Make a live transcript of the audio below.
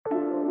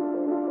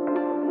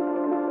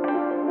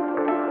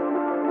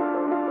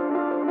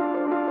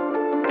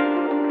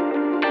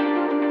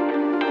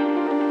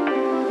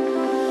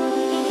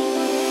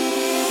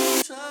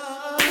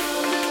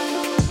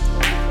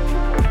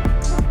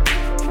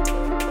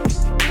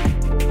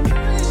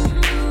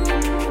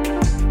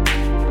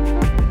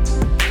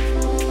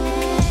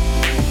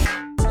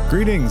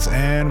Greetings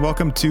and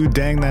welcome to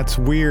Dang That's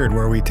Weird,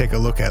 where we take a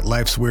look at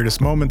life's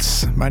weirdest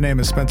moments. My name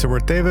is Spencer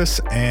Worth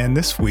Davis, and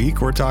this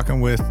week we're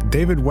talking with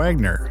David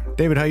Wagner.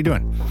 David, how you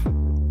doing?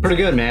 Pretty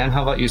good, man.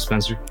 How about you,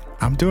 Spencer?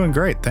 I'm doing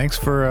great. Thanks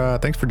for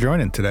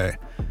joining today.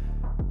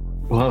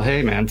 Well,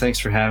 hey, man. Thanks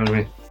for having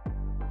me.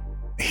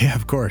 Yeah,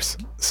 of course.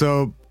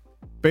 So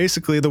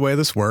basically the way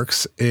this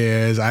works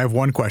is I have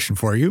one question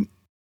for you,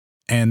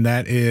 and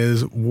that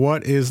is,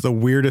 what is the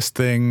weirdest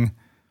thing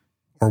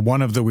or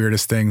one of the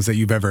weirdest things that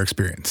you've ever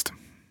experienced?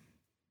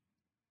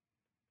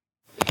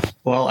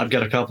 Well, I've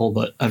got a couple,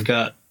 but I've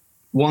got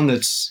one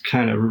that's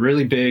kind of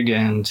really big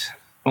and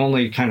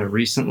only kind of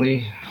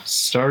recently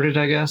started,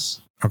 I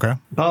guess. Okay.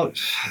 About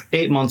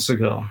 8 months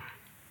ago,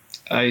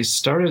 I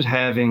started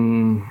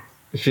having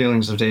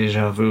feelings of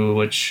deja vu,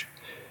 which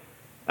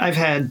I've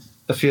had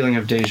a feeling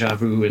of deja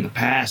vu in the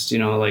past,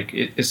 like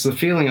it's the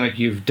feeling like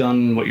you've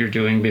done what you're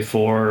doing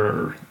before,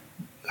 or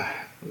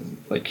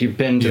like you've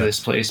been to this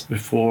place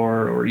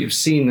before, or you've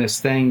seen this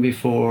thing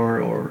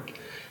before, or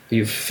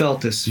you've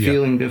felt this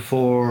feeling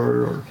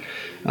before,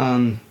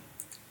 or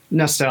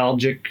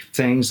nostalgic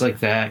things like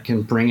that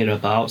can bring it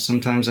about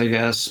sometimes, I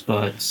guess.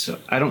 But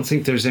I don't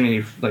think there's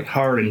any like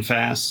hard and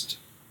fast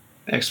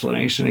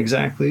explanation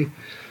exactly.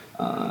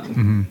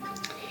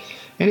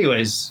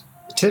 Anyways,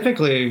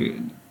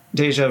 typically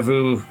deja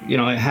vu,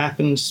 it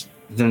happens,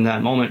 then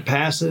that moment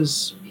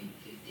passes,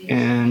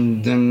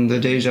 and then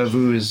the deja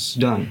vu is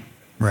done.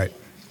 Right.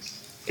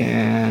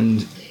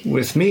 And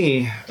with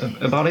me,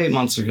 about 8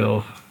 months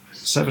ago,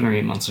 7 or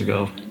 8 months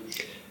ago,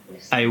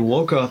 I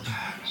woke up,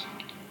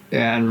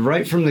 and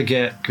right from the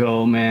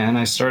get-go, man,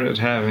 I started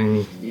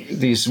having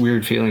these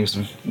weird feelings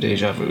of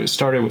deja vu. It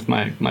started with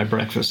my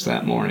breakfast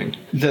that morning.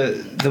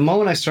 The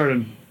moment I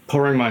started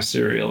pouring my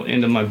cereal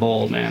into my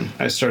bowl, man,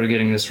 I started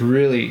getting this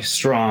really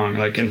strong,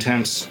 like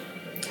intense,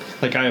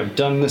 like I have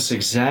done this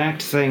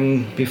exact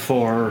thing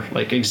before,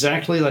 like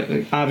exactly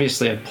like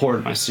obviously I've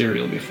poured my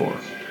cereal before,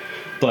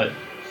 but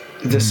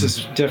this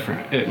is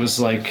different. It was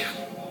like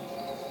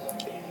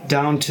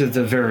down to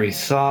the very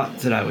thought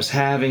that I was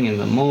having in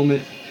the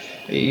moment.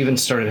 I even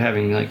started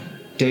having like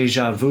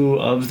deja vu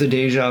of the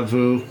deja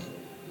vu,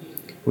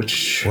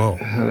 which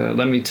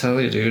let me tell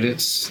you, dude,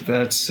 it's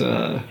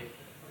odd.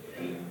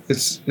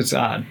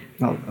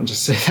 I'll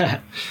just say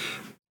that.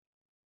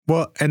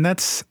 Well, and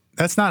that's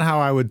not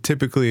how I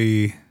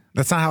typically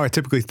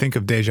think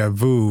of deja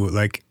vu.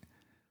 Like,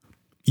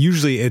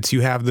 usually it's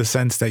you have the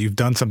sense that you've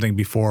done something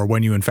before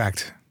when you in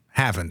fact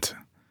haven't,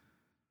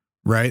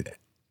 right?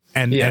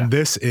 And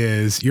this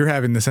is, you're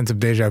having the sense of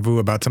deja vu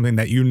about something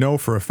that you know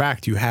for a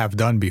fact you have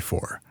done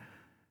before.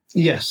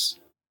 Yes.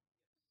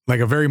 Like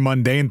a very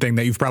mundane thing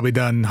that you've probably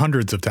done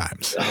hundreds of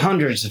times.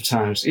 Hundreds of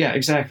times. Yeah,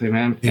 exactly,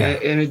 man. Yeah.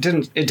 And it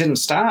didn't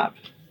stop.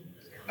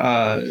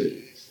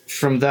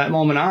 From that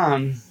moment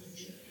on,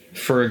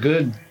 for a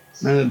good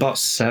about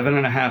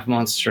 7.5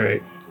 months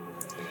straight,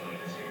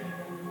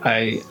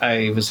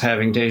 I was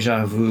having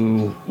deja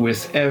vu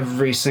with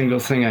every single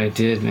thing I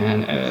did,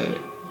 man.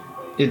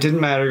 It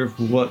didn't matter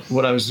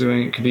what I was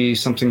doing. It could be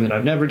something that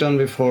I've never done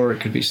before. It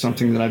could be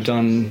something that I've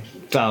done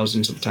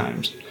thousands of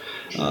times,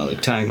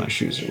 like tying my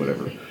shoes or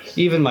whatever.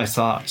 Even my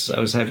thoughts, I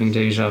was having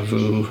deja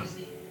vu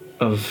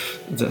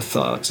of the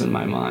thoughts in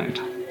my mind.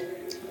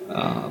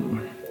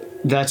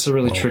 That's a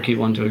really tricky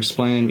one to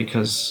explain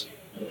because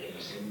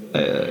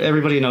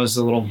everybody knows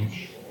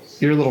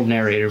your little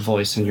narrator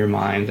voice in your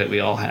mind that we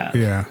all have.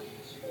 Yeah.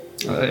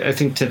 I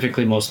think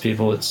typically most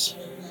people, it's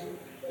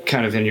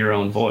kind of in your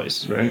own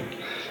voice, right?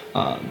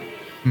 At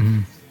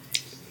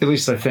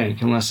least I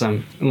think, unless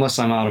I'm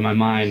out of my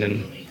mind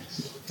and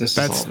this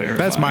is all verified.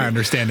 That's my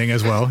understanding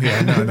as well.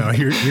 Yeah, no,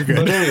 you're good.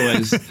 But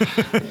anyways,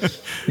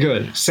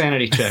 good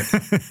sanity check.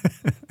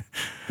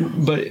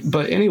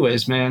 But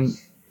anyways, man,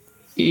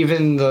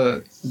 even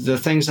the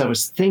things I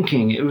was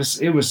thinking, it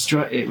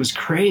was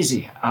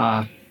crazy.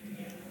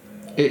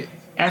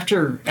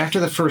 After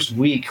the first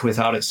week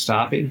without it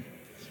stopping,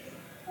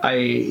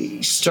 I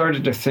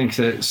started to think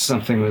that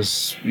something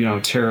was,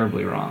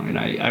 terribly wrong, and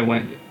I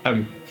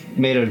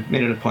made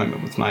an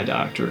appointment with my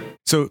doctor.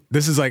 So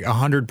this is like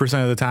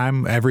 100% of the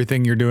time,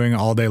 everything you're doing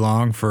all day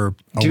long for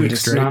a week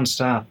straight? Dude, it's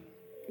nonstop.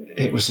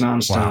 It was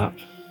nonstop.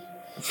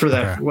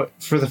 Wow.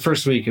 For the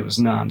first week, it was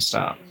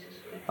nonstop.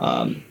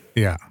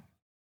 Yeah.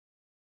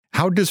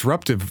 How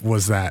disruptive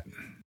was that?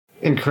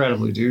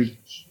 Incredibly, dude.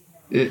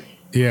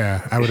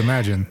 Yeah, I would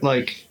imagine.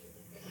 Like,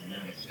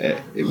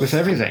 with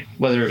everything,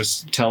 whether it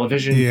was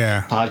television,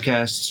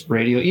 podcasts,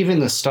 radio, even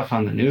the stuff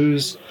on the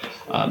news,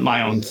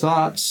 my own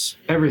thoughts,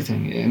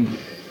 everything. And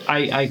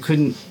I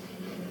couldn't,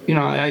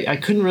 I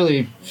couldn't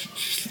really,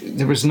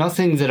 there was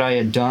nothing that I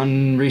had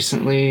done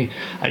recently.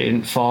 I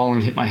didn't fall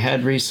and hit my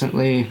head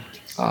recently.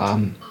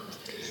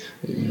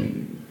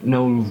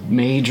 No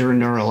major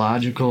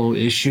neurological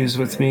issues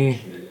with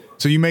me.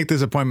 So you make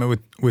this appointment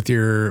with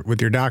your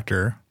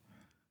doctor,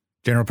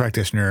 general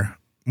practitioner.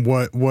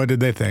 What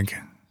did they think?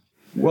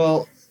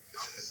 Well,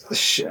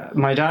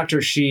 my doctor,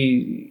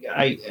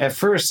 at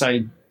first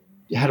I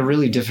had a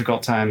really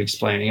difficult time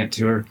explaining it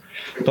to her,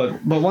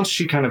 but once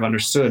she kind of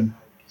understood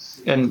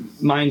And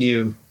mind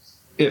you,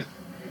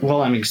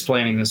 while I'm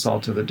explaining this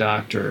all to the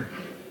doctor,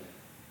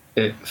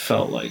 it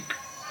felt like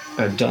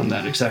I'd done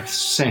that exact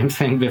same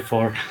thing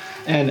before.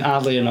 And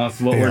oddly enough,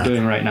 what we're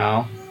doing right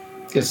now,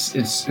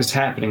 it's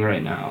happening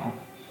right now.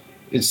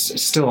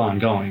 It's still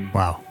ongoing.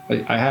 Wow.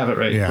 I have it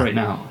right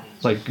now.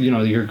 Like,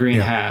 your green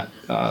hat.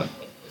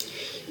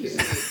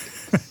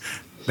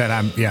 That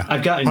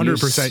I've gotten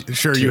 100%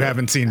 sure you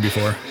haven't seen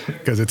before,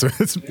 because it's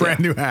a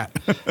brand new hat.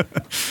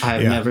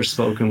 I've never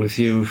spoken with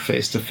you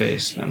face to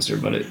face, Spencer,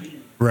 but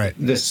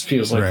this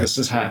feels like this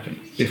has happened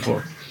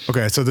before.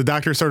 Okay, so the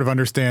doctor sort of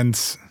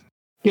understands.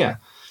 Yeah,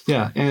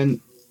 and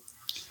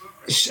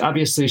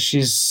obviously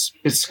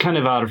it's kind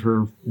of out of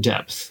her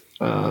depth.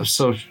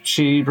 So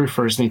she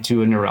refers me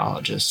to a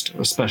neurologist,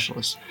 a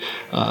specialist.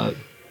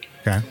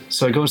 Okay.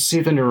 So I go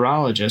see the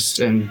neurologist,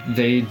 and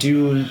they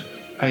do.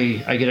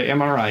 I get an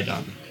MRI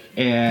done,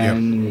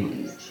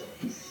 and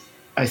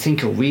I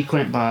think a week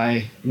went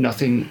by,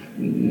 nothing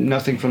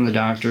from the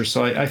doctor.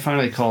 So I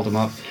finally called them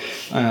up.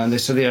 They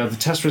said, the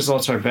test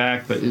results are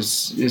back, but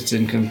it's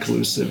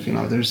inconclusive.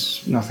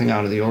 There's nothing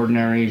out of the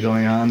ordinary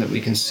going on that we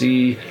can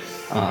see.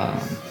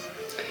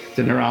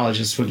 The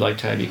neurologist would like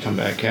to have you come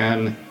back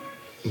in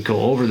and go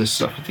over this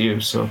stuff with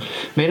you. So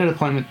made an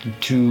appointment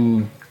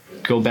to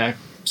go back,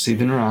 see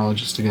the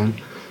neurologist again.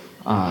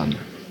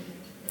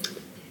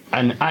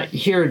 And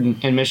here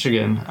in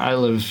Michigan, I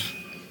live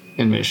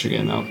in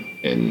Michigan, out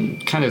in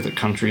kind of the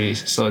country,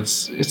 so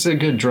it's a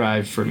good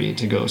drive for me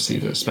to go see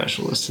the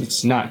specialist.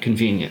 It's not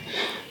convenient,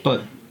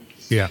 but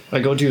I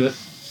go do it,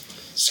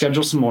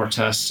 schedule some more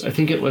tests. I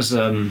think it was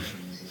I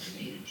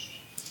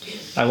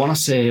want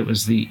to say it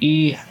was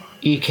the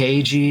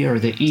EKG or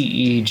the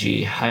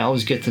EEG. I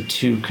always get the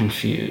two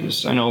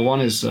confused. I know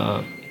one is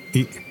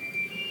EKG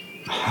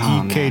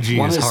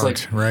is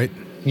heart, right?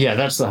 Yeah,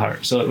 that's the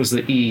heart. So it was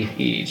the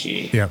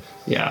EEG. Yeah.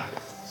 Yeah.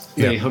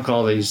 They hook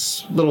all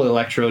these little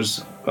electrodes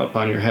up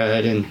on your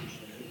head, and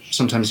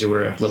sometimes you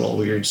wear a little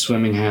weird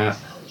swimming hat.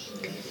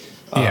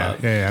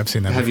 Yeah, I've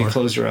seen that have before. You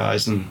close your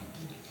eyes, and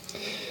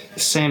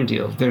same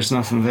deal. There's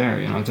nothing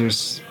there.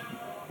 There's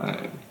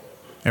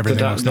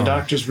everything. The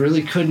doctors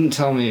really couldn't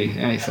tell me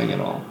anything at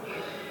all.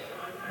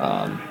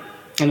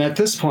 And at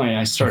this point,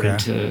 I started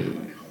to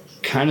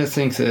kind of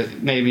think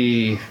that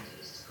maybe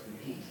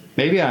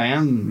I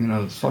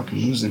am, fucking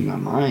losing my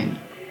mind.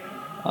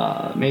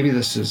 Maybe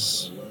this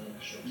is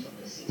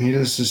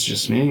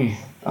just me.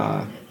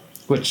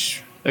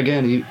 Which,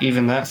 again,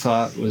 even that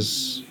thought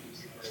was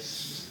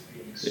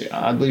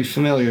oddly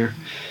familiar.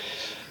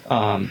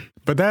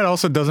 But that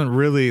also doesn't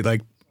really,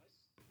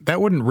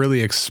 that wouldn't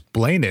really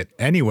explain it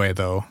anyway,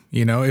 though.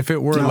 If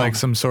it were like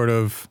some sort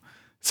of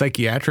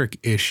psychiatric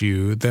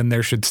issue, then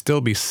there should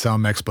still be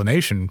some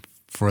explanation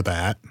for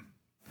that.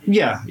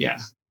 Yeah.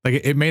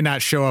 Like, it may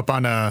not show up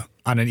on an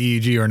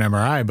EEG or an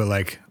MRI,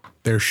 but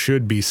there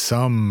should be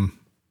some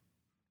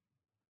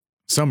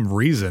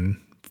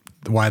reason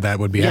why that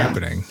would be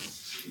happening.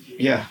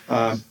 Yeah.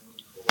 I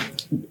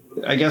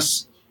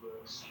guess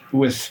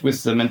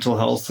with the mental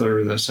health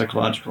or the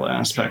psychological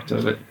aspect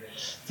of it,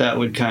 that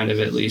would kind of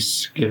at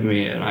least give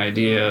me an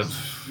idea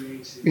of,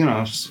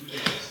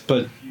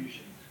 but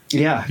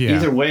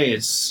either way,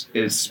 it's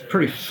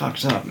pretty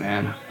fucked up,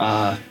 man.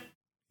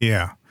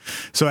 Yeah.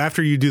 So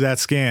after you do that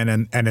scan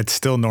and it's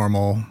still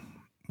normal,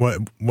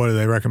 what do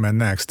they recommend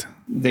next?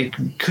 They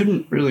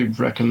couldn't really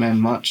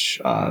recommend much.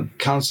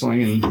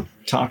 Counseling and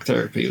talk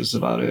therapy was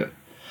about it.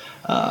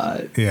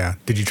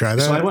 Did you try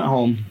that? So I went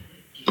home.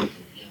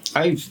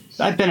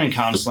 I've been in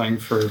counseling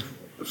for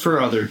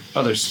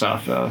other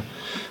stuff.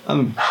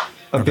 I'm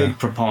a big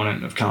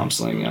proponent of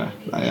counseling.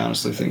 I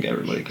honestly think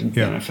everybody can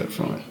benefit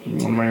from it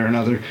in one way or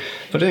another.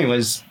 But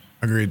anyways,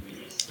 agreed.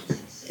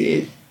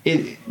 It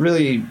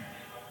really,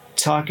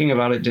 talking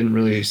about it didn't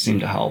really seem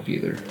to help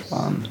either.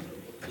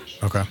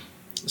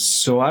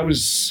 So I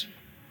was,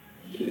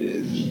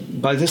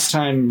 by this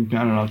time, I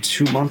don't know,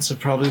 2 months have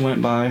probably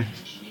went by,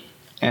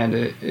 and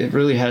it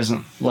really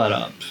hasn't let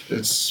up.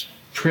 It's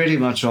pretty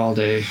much all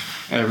day,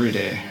 every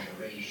day.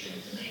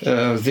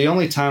 The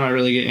only time I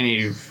really get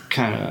any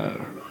kind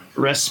of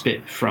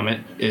respite from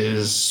it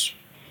is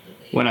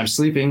when I'm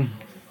sleeping,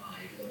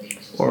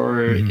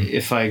 or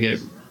if I get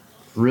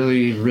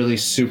really, really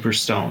super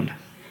stoned,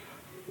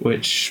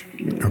 which...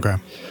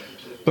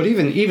 But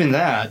even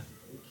that...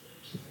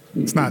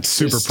 It's not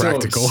super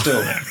practical.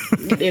 Still there.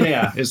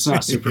 Yeah, it's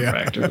not super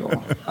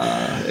practical.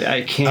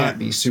 I can't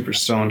be super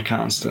stoned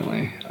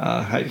constantly.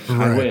 I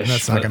wish.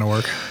 That's not going to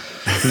work.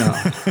 No.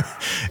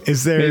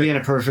 Is there... Maybe in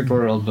a perfect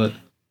world, but...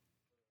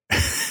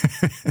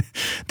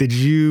 Did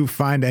you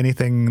find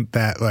anything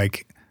that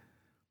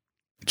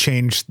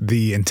changed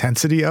the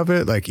intensity of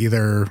it? Like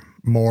either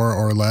more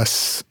or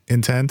less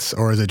intense,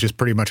 or is it just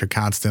pretty much a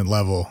constant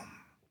level?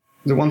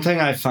 The one thing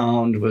I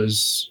found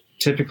was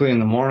typically in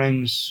the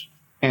mornings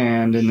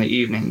and in the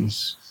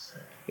evenings,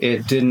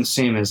 it didn't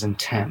seem as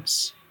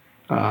intense.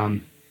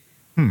 It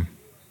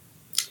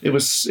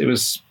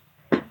was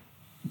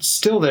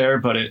still there,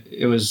 but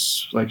it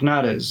was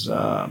not as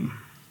on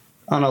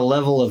a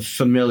level of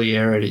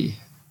familiarity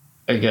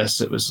I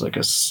guess it was like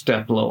a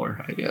step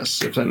lower, I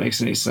guess, if that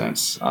makes any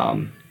sense.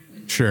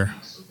 Sure.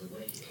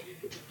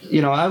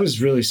 I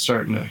was really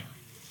starting to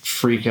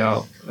freak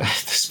out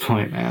at this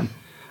point, man.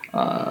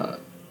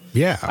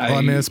 Yeah. Well,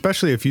 I mean,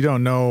 especially if you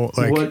don't know,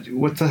 like,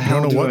 what the hell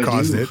you don't know what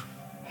caused it.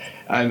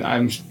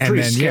 I'm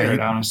pretty scared,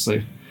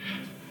 honestly.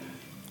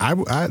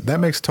 That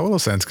makes total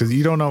sense because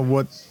you don't know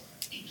what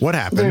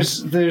happened.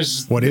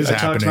 There's what is I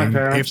happening.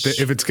 Parents,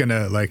 if it's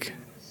gonna like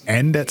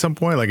end at some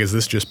point, like, is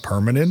this just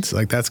permanent?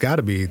 Like, that's got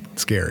to be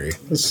scary.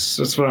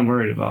 That's what I'm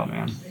worried about,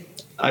 man.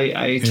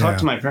 I talked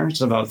to my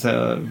parents about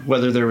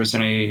whether there was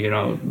any,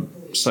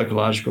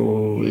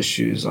 psychological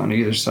issues on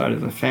either side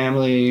of the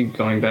family,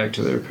 going back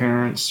to their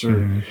parents,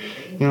 or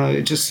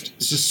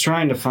just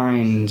trying to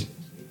find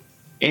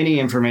any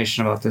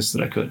information about this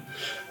that I could.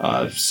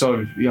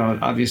 So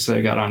obviously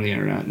I got on the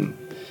internet and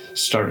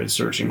started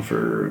searching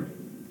for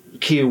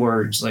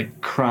keywords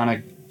like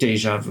chronic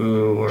deja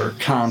vu or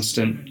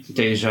constant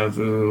deja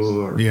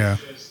vu, or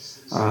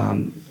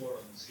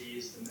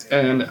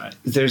and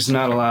there's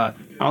not a lot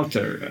out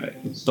there,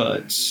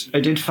 but I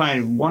did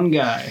find one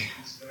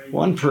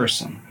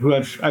person who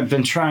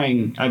I've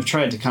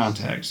tried to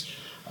contact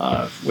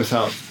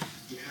without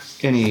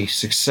any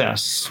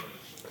success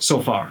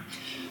so far.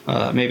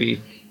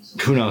 Maybe,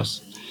 who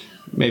knows?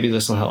 Maybe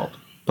this will help.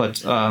 But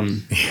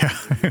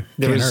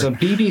there was a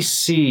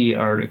BBC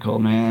article,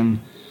 man.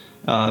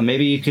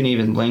 Maybe you can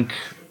even link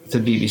the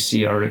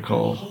BBC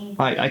article.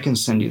 I can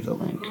send you the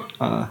link.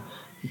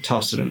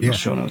 Toss it in the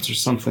show notes or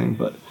something.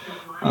 But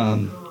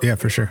yeah,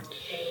 for sure.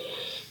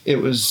 It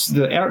was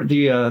the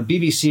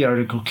BBC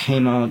article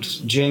came out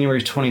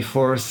January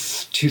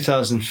 24th,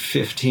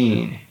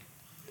 2015.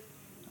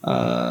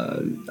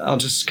 I'll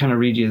just kind of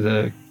read you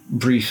the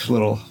brief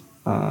little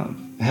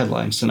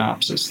headline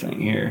synopsis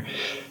thing here.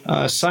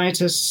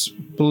 Scientists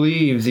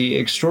believe the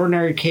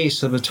extraordinary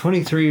case of a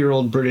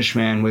 23-year-old British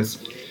man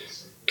with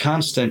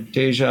constant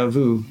deja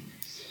vu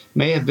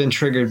may have been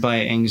triggered by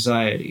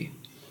anxiety.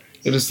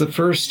 It is the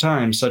first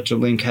time such a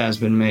link has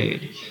been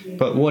made.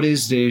 But what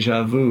is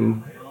deja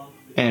vu?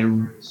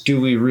 And do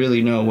we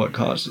really know what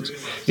causes it?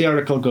 The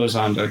article goes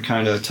on to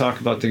kind of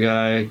talk about the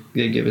guy.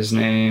 They give his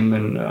name.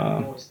 And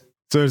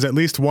so there's at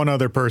least one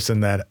other person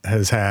that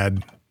has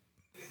had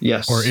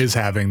or is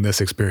having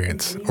this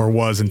experience, or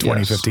was in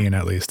 2015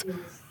 at least.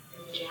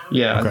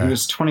 Yeah, okay. He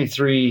was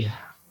 23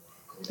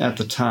 at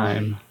the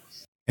time.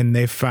 And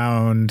they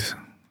found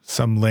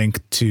some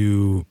link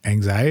to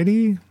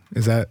anxiety?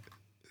 Is that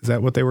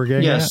what they were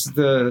getting at? Yes,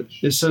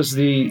 it says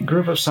the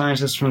group of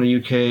scientists from the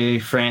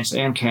UK, France,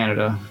 and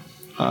Canada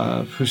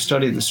who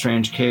studied the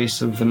strange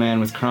case of the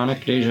man with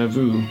chronic deja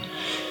vu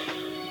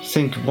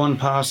think one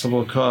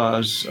possible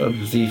cause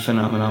of the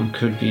phenomenon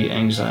could be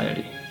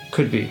anxiety.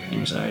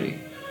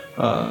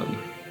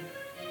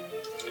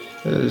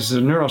 There's a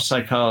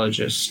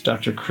neuropsychologist,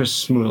 Dr.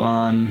 Chris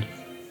Mulan,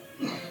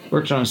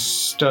 worked on a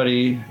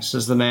study.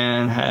 Says the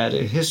man had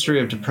a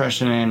history of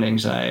depression and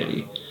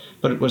anxiety,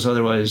 but it was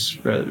otherwise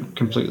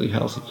completely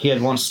healthy. He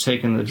had once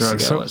taken the drug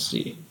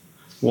LSD.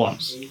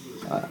 Once.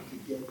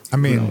 I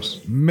mean,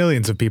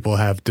 millions of people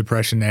have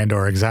depression and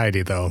or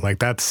anxiety, though. Like,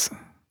 that's...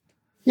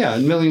 Yeah,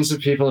 and millions of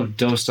people have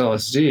dosed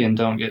LSD and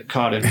don't get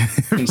caught in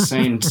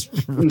insane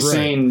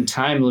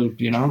time loop,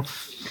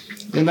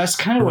 And that's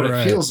kind of what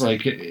it feels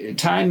like.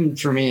 Time,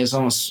 for me, is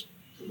almost...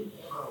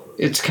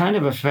 It's kind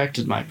of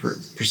affected my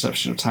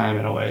perception of time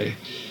in a way.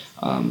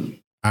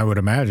 I would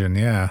imagine,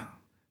 yeah.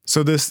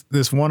 So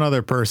this one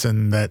other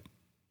person that...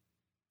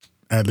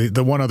 At least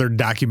the one other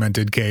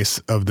documented case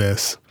of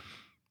this...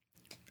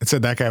 It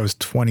said that guy was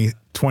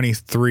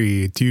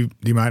 23. Do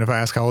you mind if I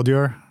ask how old you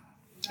are?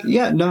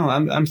 Yeah, no,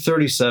 I'm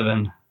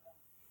 37.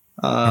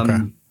 Okay.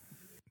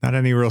 Not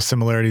any real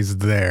similarities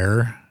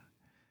there.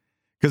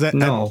 Because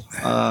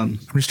I'm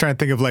just trying to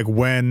think of like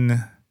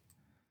when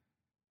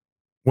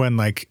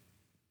like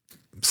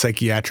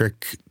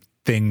psychiatric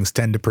things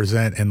tend to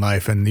present in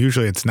life, and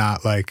usually it's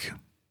not like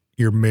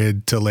your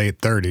mid to late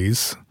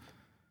 30s.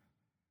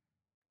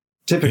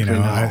 Typically,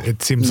 no.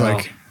 It seems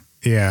like.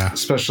 Yeah.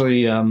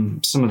 Especially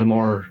some of the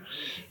more,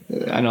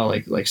 I know,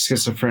 like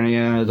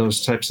schizophrenia,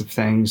 those types of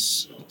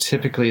things.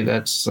 Typically,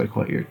 that's like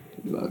what your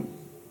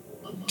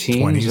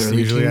teens, 20s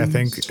usually, teens, I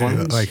think,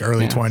 20s? Like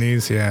early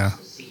 20s. Yeah.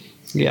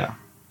 Yeah.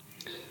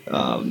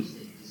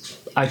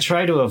 I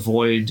try to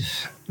avoid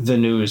the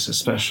news,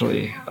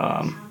 especially,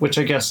 which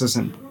I guess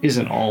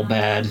isn't all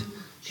bad,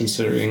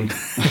 considering.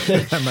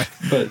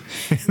 But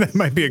that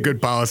might be a good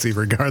policy,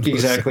 regardless.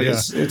 Exactly. Yeah.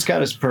 It's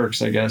got its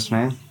perks, I guess,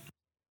 man.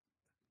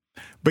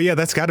 But yeah,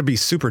 that's got to be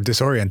super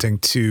disorienting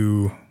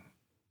to,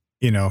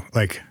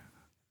 like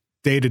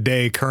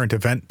day-to-day current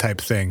event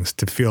type things,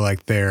 to feel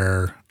like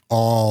they're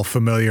all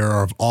familiar or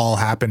have all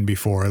happened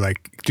before.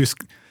 Like, just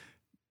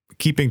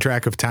keeping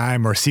track of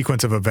time or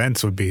sequence of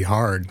events would be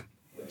hard.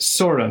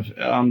 Sort of.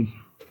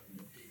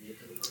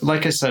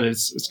 Like I said,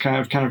 it's kind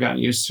of gotten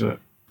used to it.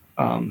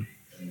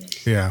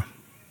 Yeah.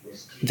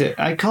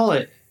 I call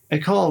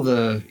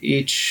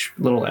each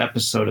little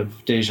episode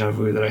of Deja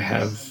Vu that I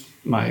have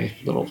my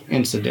little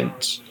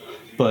incident.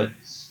 But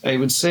I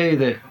would say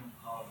that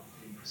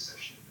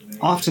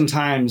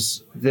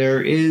oftentimes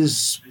there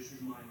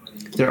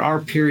are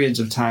periods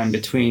of time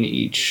between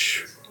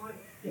each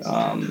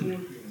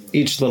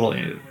little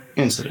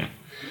incident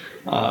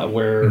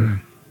where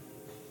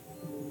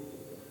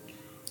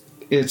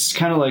it's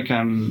kind of like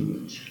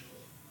I'm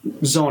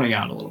zoning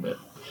out a little bit.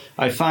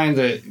 I find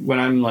that when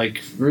I'm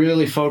like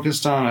really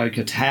focused on like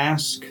a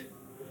task,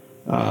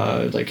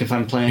 like if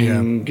I'm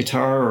playing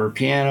guitar or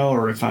piano,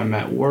 or if I'm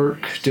at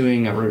work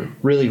doing a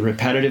really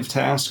repetitive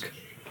task,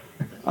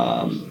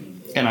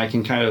 and I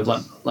can kind of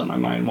let my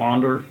mind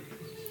wander,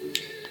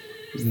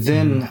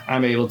 then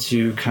I'm able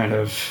to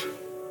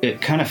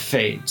it kind of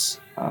fades.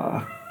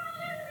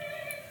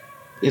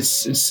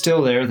 It's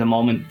still there the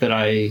moment that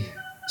I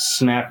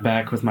snap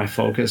back with my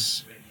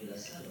focus.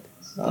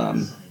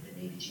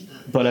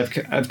 But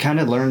I've kind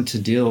of learned to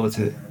deal with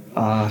it.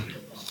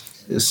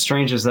 As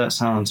strange as that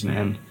sounds,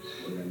 man,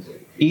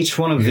 each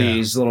one of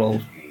these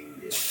little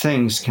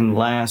things can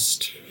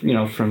last,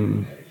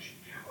 from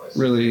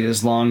really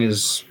as long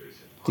as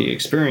the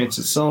experience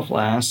itself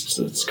lasts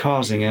that's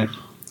causing it,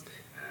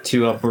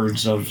 to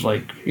upwards of I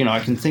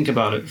can think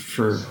about it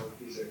for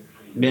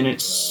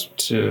minutes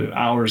to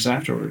hours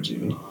afterwards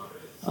even.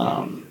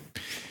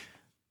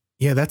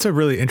 Yeah, that's a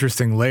really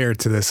interesting layer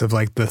to this of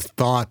like the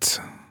thought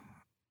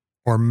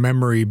or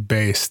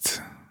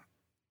memory-based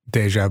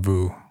deja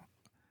vu.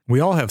 We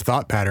all have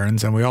thought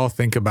patterns and we all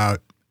think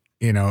about,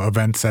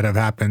 events that have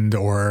happened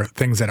or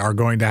things that are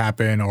going to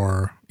happen,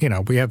 or,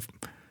 we have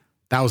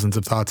thousands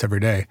of thoughts every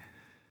day.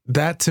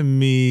 That to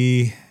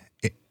me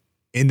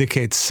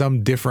indicates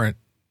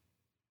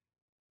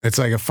it's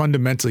like a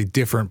fundamentally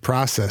different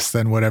process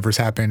than whatever's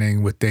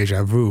happening with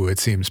deja vu, it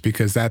seems,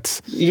 because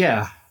that's...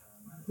 Yeah.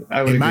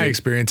 I would agree. My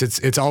experience,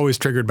 it's always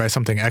triggered by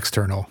something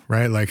external,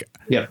 right? Like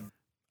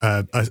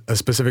a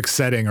specific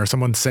setting or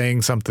someone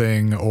saying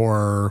something,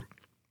 or,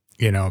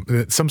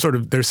 there's some sort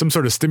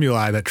of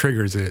stimuli that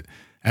triggers it,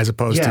 as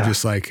opposed to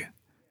just like,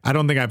 I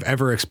don't think I've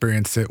ever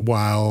experienced it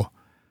while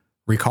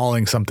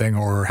recalling something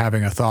or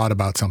having a thought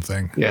about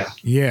something. Yeah.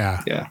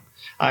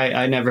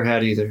 I never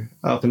had either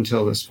up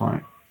until this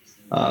point.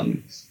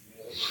 And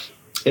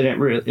it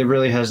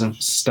really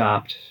hasn't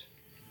stopped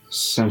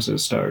since it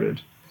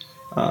started.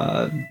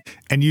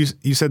 And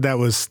you said that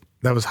was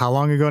how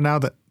long ago now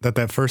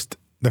the first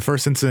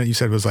incident you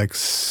said was like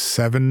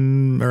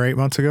 7 or 8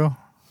 months ago?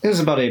 It was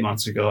about 8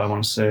 months ago, I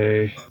want to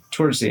say,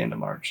 towards the end of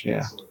March.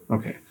 Yeah.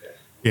 Okay.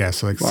 Yeah.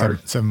 So like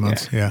 7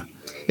 months. Yeah.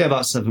 Yeah.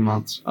 About 7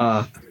 months.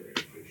 And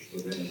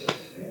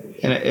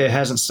it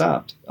hasn't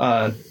stopped.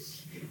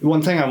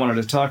 One thing I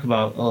wanted to talk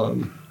about, a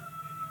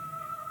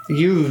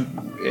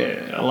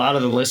lot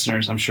of the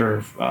listeners, I'm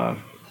sure,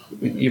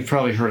 you've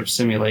probably heard of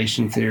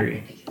simulation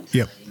theory.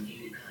 Yep.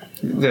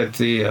 That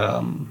the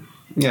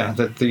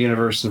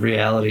universe and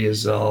reality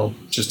is all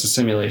just a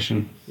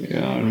simulation,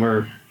 and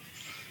we're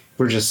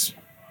just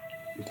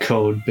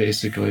code,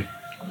 basically.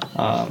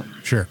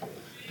 Sure.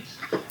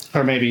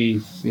 Or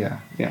maybe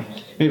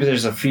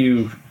there's a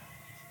few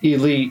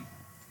elite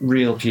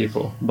real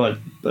people, but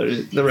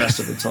the rest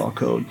of it's all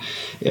code.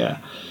 Yeah.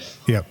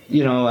 Yep.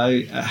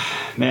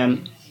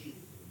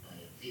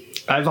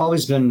 I've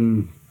always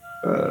been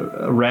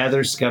a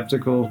rather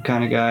skeptical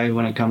kind of guy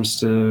when it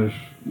comes to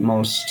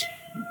most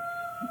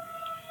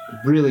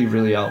really,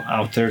 really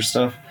out there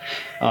stuff.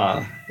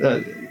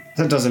 That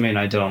doesn't mean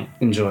I don't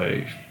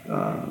enjoy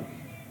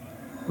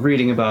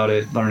reading about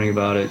it, learning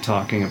about it,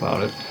 talking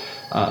about it.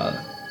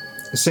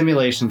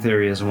 Simulation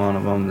theory is one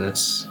of them.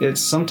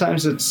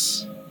 Sometimes it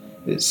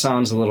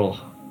sounds a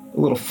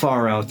little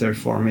far out there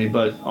for me,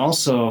 but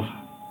also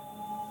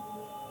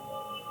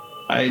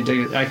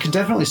I could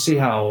definitely see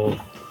how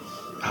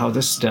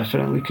this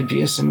definitely could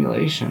be a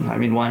simulation. I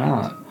mean, why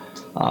not?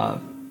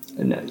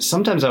 And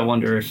sometimes I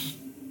wonder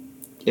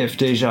if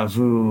deja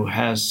vu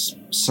has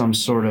some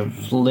sort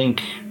of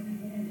link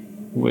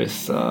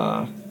with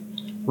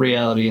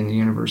reality and the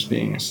universe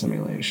being a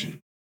simulation.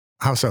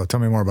 How so? Tell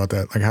me more about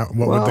that. Like,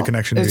 what would the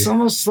connection be? It's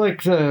almost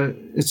like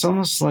it's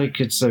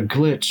a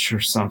glitch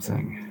or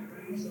something.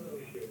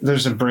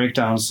 There's a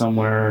breakdown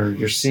somewhere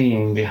you're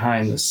seeing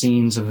behind the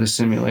scenes of the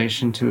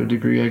simulation to a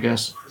degree, I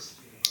guess.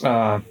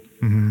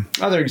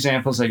 Other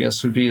examples, I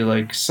guess, would be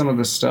like some of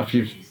the stuff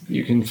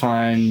you can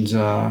find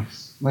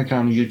like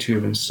on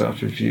YouTube and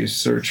stuff if you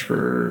search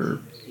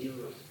for...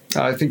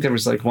 I think there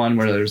was like one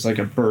where there's like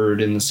a bird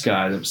in the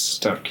sky that was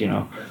stuck,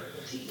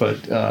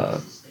 But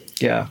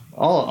yeah,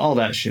 all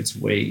that shit's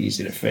way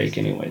easy to fake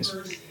anyways.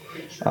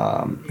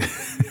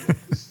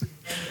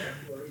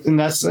 And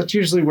that's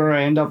usually where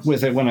I end up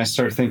with it when I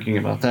start thinking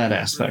about that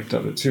aspect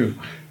of it too.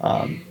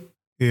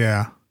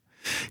 Yeah.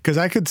 Because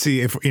I could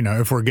see if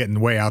we're getting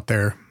way out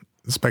there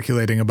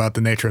speculating about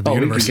the nature of the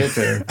universe. We could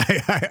get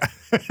there.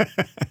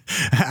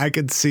 I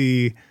could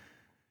see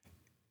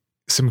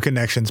some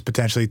connections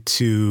potentially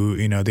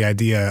to, the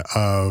idea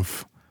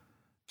of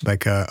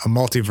like a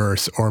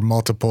multiverse or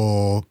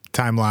multiple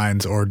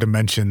timelines or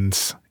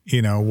dimensions,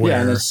 where...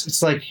 Yeah, and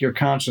it's like your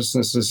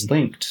consciousness is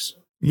linked.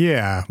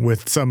 Yeah,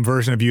 with some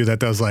version of you that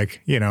does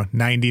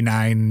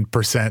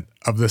 99%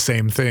 of the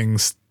same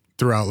things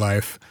throughout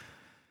life.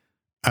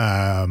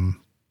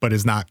 but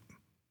is not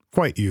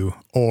quite you.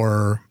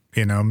 Or,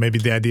 maybe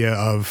the idea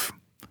of,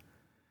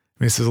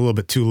 this is a little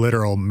bit too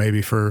literal,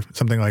 maybe for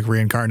something like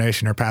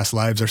reincarnation or past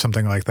lives or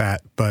something like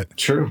that. But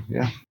true,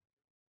 yeah.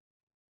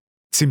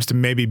 Seems to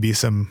maybe be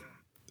some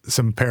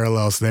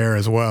parallels there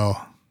as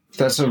well.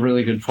 That's a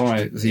really good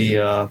point.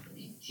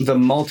 The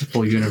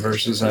multiple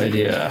universes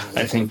idea,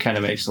 I think, kind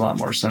of makes a lot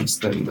more sense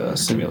than the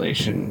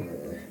simulation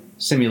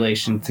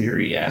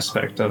theory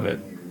aspect of it.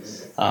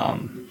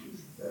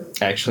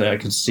 Actually, I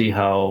could see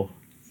how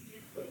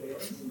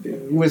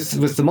with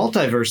the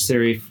multiverse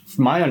theory,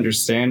 my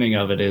understanding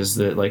of it is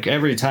that like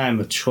every time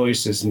a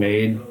choice is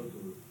made,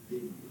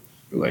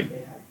 like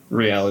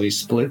reality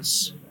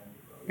splits.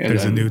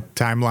 There's a new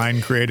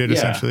timeline created,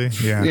 essentially.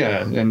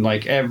 Yeah, and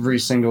like every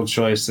single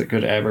choice that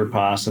could ever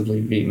possibly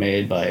be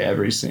made by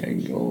every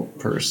single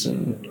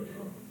person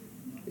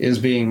is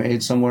being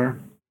made somewhere.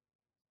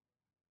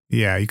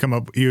 Yeah, you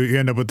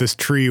end up with this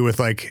tree with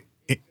like...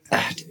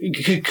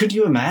 Could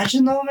you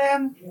imagine though,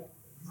 man?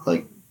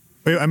 Like...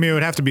 I mean, it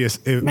would have to be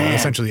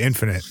essentially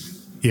infinite.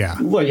 Yeah.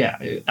 Well, yeah,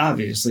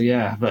 obviously,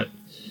 yeah, but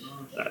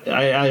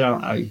I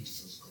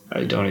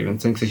don't even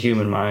think the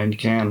human mind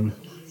can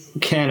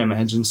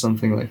imagine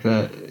something like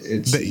that.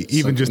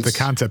 Even just the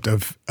concept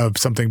of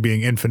something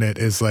being infinite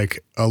is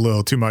like a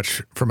little too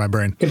much for my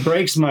brain. It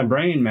breaks my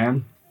brain,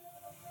 man.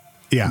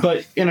 Yeah,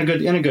 but in a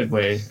good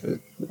way.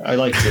 I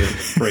like to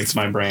break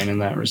my brain in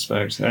that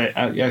respect.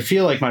 I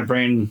feel like my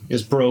brain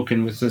is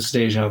broken with this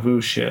deja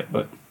vu shit,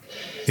 but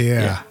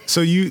yeah.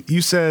 So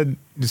you said,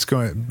 just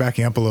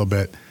backing up a little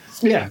bit.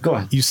 Yeah, go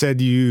ahead. You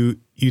said you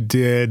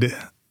did,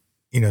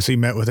 so you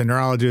met with a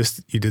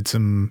neurologist. You did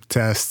some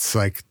tests,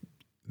 like.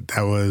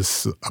 That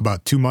was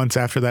about 2 months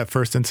after that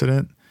first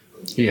incident.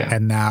 Yeah.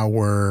 And now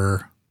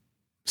we're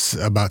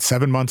about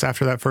 7 months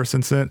after that first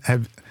incident.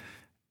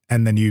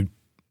 And then you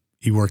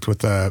worked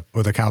with a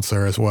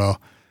counselor as well.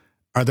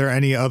 Are there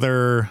any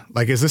other,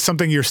 like, is this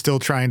something you're still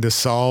trying to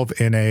solve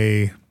in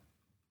a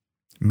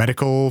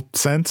medical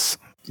sense?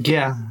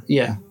 Yeah,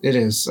 it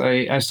is.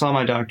 I saw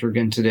my doctor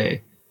again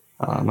today,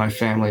 my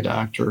family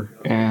doctor,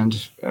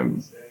 and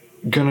I'm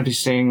going to be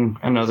seeing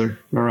another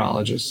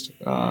neurologist.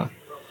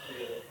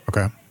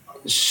 Okay.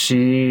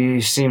 She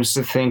seems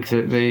to think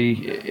that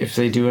if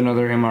they do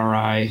another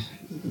MRI,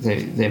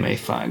 they may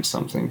find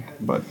something.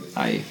 But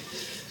I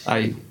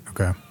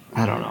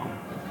don't know.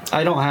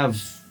 I don't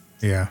have.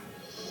 Yeah.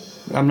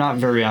 I'm not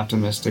very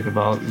optimistic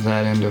about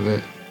that end of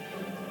it.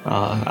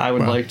 I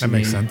would like to. That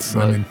makes sense.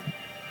 I mean,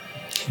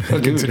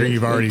 considering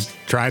you've already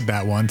tried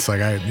that once, like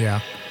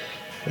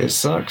it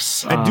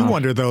sucks. I do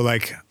wonder though,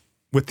 like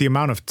with the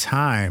amount of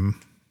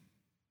time,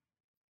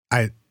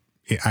 I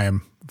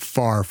am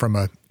far from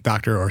a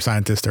doctor or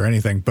scientist or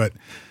anything, but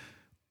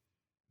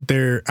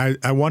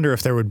I wonder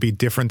if there would be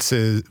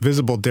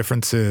visible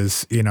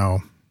differences,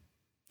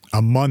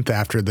 a month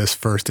after this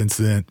first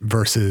incident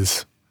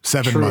versus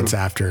 7 months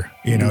after,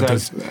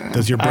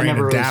 does your brain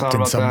adapt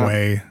in some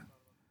way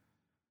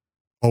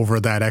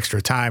over that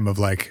extra time of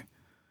like,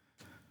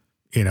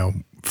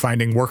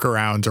 finding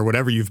workarounds or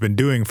whatever you've been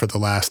doing for the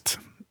last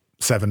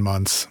 7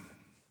 months?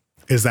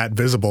 Is that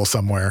visible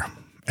somewhere?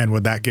 And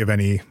would that give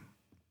any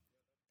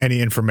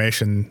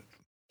information?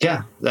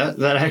 Yeah,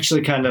 that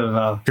actually kind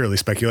of... purely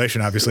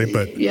speculation, obviously,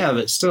 but... Yeah,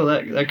 but still,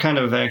 that kind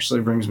of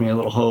actually brings me a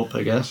little hope,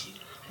 I guess.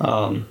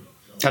 I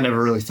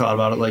never really thought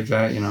about it like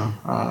that,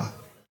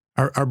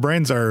 Our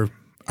brains are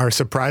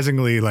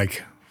surprisingly,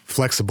 like,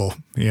 flexible,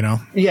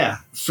 Yeah,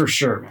 for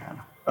sure, man.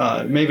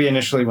 Maybe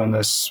initially when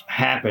this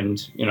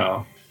happened,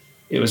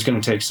 it was going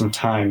to take some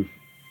time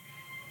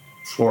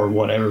for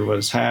whatever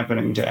was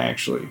happening to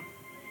actually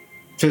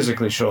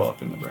physically show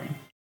up in the brain.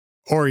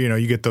 Or,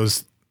 you get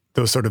those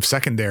sort of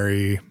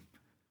secondary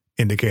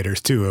indicators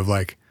too of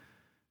like,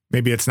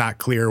 maybe it's not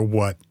clear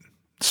what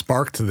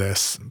sparked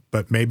this,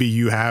 but maybe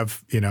you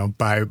have,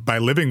 by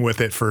living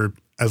with it for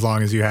as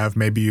long as you have,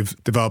 maybe you've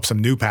developed some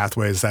new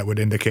pathways that would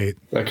indicate.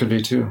 That could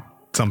be too.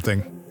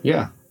 Something.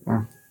 Yeah.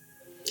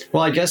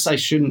 Well, I guess I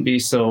shouldn't be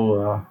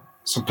so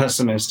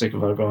pessimistic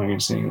about going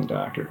and seeing the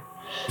doctor.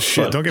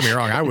 Shit, don't get me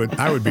wrong. I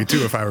would be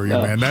too if I were you,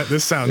 man.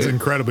 This sounds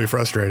incredibly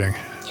frustrating.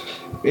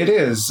 It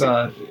is.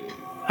 I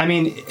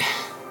mean,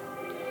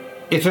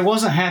 if it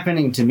wasn't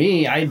happening to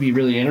me, I'd be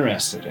really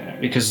interested in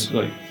it because,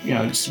 like,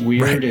 it's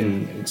weird right.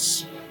 And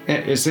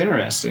it's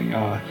interesting.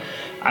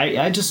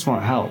 I just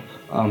want help.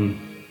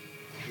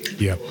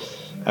 Yeah.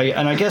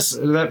 I guess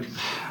that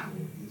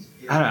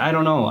I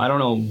don't know. I don't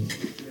know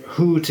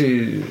who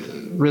to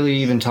really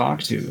even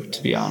talk to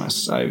be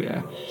honest.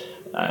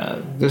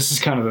 This is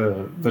kind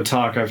of the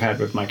talk I've had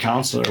with my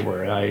counselor,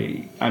 where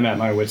I'm at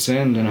my wit's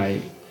end,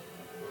 and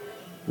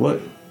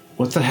what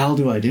the hell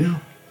do I do?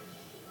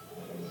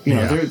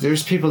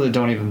 There's people that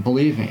don't even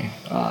believe me,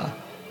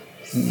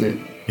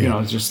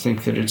 that just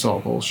think that it's all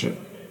bullshit.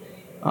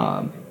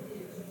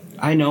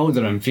 I know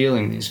that I'm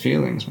feeling these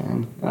feelings,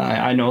 man.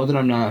 I know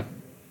that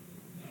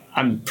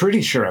I'm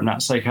pretty sure I'm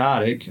not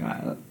psychotic,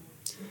 at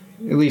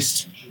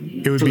least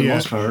for the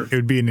most part. It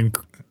would be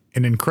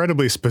an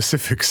incredibly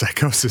specific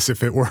psychosis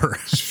if it were.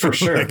 For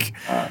sure.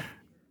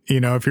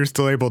 if you're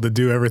still able to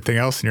do everything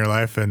else in your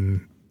life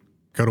and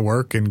go to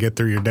work and get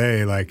through your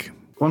day, like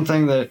one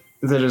thing that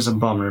is a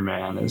bummer,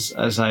 man, is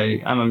as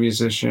I'm a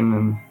musician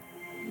and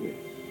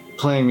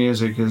playing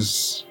music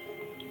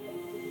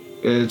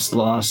it's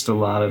lost a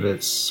lot of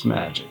its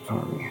magic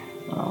for me.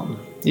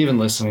 Even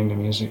listening to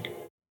music.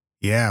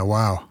 Yeah,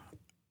 wow.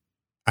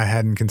 I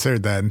hadn't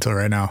considered that until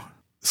right now.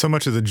 So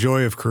much of the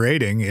joy of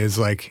creating is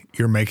like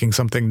you're making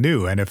something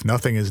new. And if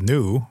nothing is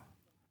new,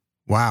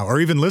 wow. Or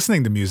even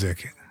listening to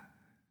music.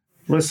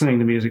 Listening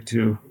to music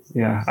too.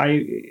 Yeah.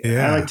 I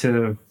like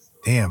to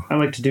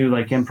do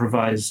like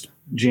improvised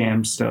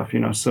jam stuff,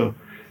 so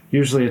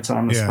usually it's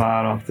on the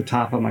spot off the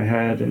top of my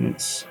head and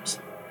it's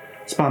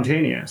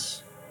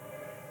spontaneous.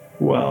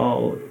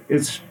 Well,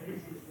 it's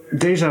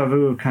Deja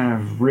Vu kind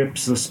of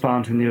rips the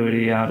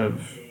spontaneity out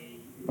of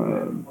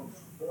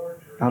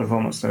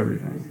almost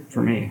everything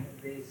for me.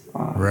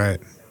 Right.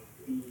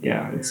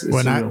 Yeah. It's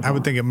I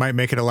would think it might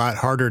make it a lot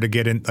harder to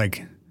get in,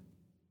 like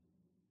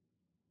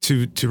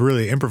to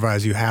really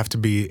improvise. You have to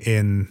be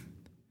in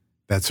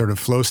that sort of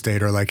flow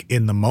state or like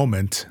in the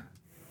moment.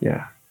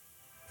 Yeah.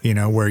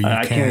 Where you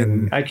I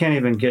can't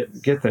even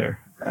get there.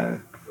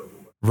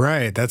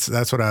 Right.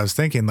 That's what I was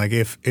thinking. Like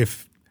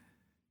if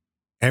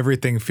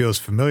everything feels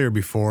familiar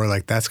before,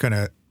 like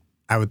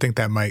I would think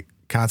that might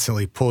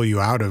constantly pull you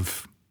out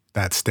of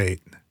that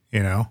state,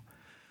 Or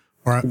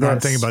I'm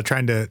thinking about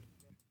trying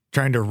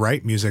to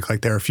write music.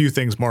 Like there are a few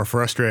things more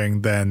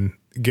frustrating than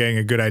getting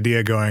a good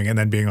idea going and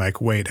then being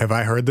like, wait, have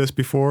I heard this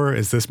before?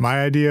 Is this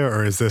my idea?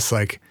 Or is this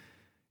like,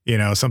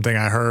 something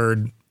I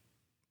heard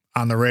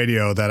on the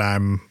radio that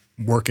I'm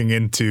working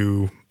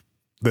into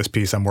this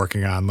piece I'm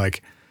working on?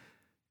 Like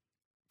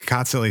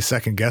constantly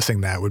second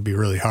guessing that would be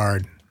really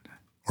hard,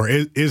 or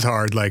is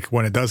hard, like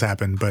when it does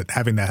happen, but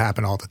having that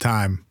happen all the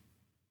time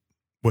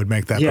would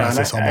make that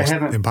process almost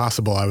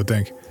impossible, I would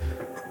think.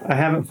 I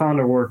haven't found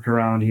a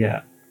workaround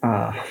yet.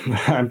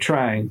 I'm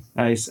trying.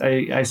 I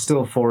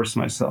still force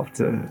myself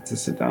to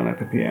sit down at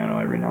the piano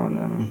every now and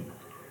then and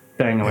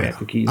bang away at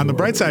the keys. On the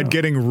bright side,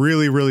 getting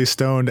really, really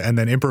stoned and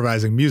then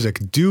improvising music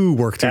do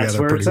work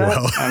together pretty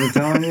well. I'm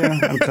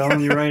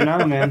telling you right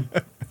now, man.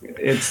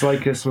 It's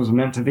like this was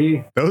meant to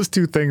be. Those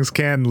two things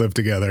can live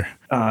together.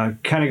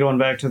 Kind of going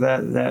back to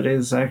that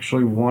is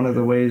actually one of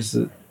the ways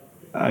that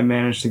I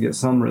managed to get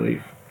some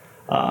relief.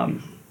 But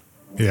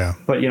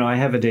I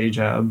have a day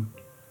job.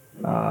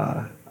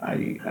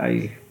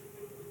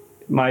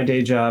 My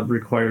day job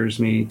requires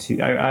me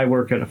to. I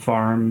work at a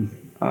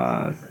farm,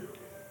 at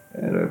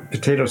a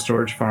potato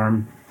storage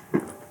farm,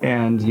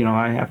 and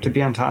I have to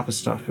be on top of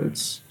stuff.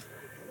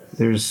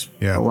 There's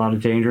a lot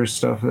of dangerous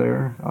stuff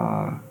there.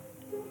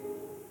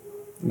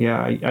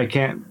 I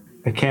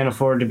can't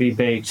afford to be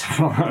baked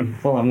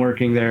while I'm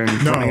working there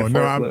and running a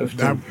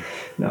forklift.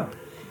 No,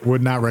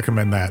 would not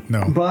recommend that.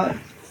 No, but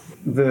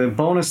the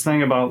bonus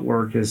thing about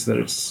work is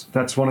that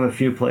that's one of the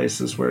few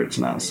places where it's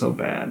not so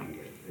bad.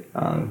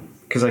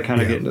 Because I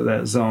kind of get into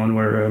that zone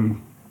where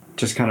I'm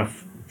just kind of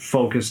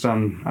focused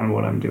on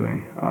what I'm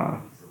doing,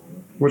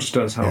 which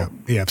does help.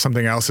 Yeah, if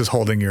something else is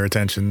holding your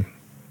attention,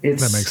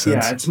 that makes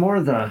sense. Yeah, it's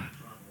more the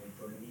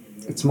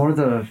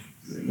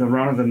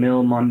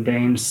run-of-the-mill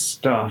mundane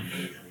stuff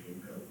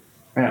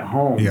at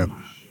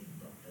home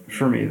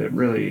for me that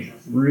really,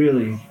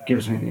 really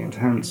gives me the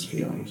intense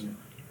feelings.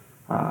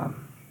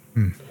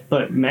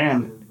 But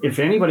man, if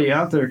anybody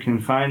out there can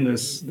find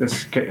this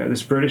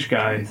British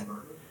guy,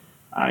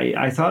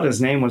 I thought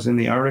his name was in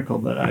the article,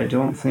 but I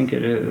don't think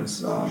it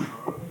is.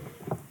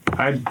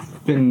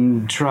 I've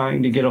been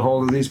trying to get a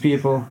hold of these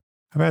people.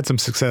 I've had some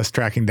success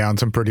tracking down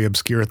some pretty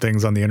obscure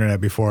things on the internet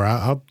before.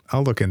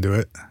 I'll look into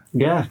it.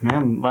 Yeah,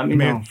 man, let me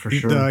know for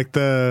sure.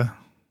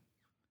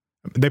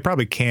 They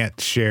probably can't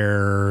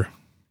share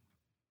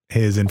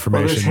his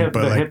information,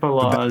 but HIPAA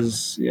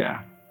laws,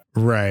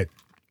 right.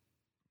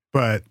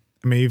 But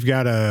I mean, you've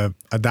got a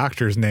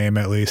doctor's name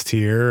at least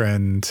here,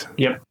 and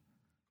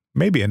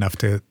maybe enough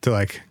to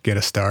like get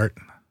a start.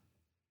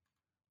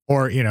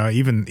 Or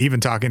even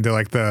talking to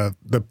like the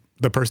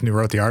person who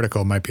wrote the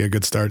article might be a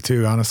good start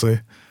too,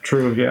 honestly.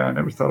 True, yeah. I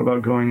never thought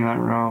about going that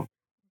route.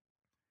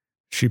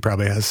 She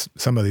probably has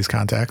some of these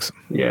contacts.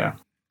 Yeah.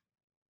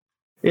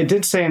 It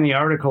did say in the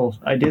article,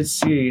 I did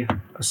see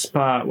a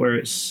spot where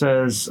it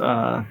says,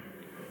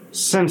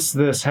 since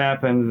this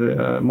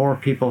happened, more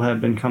people have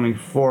been coming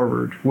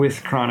forward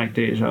with chronic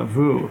deja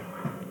vu.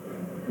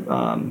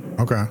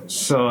 Okay.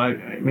 So,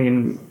 I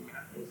mean,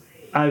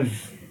 I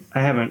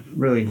haven't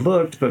really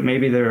looked, but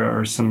maybe there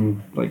are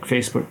some like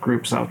Facebook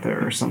groups out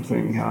there or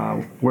something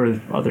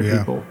where other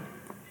people.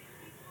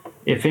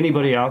 If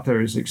anybody out there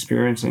is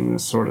experiencing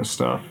this sort of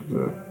stuff,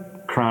 the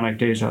chronic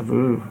deja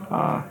vu,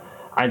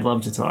 I'd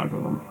love to talk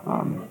with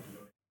them.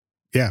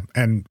 Yeah,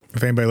 and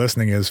if anybody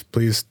listening is,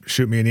 please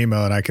shoot me an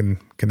email and I can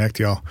connect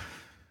y'all.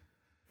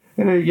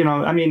 And,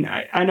 I mean,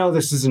 I know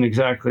this isn't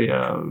exactly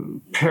a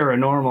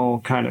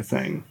paranormal kind of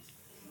thing,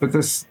 but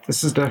this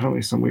is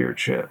definitely some weird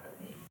shit.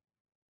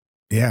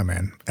 Yeah,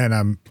 man,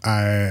 and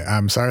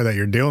I'm sorry that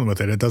you're dealing with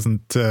it. It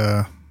doesn't.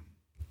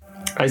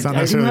 It's not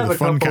necessarily the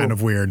fun kind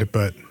of weird,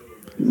 but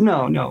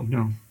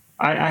No.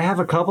 I have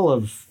a couple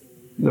of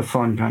the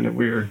fun kind of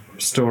weird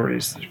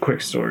stories,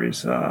 quick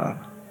stories.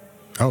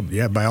 Oh,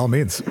 yeah, by all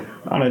means.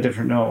 On a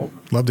different note.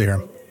 Love to hear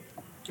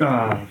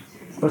them.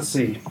 Let's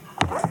see.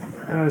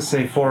 I would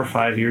say 4 or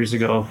 5 years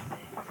ago,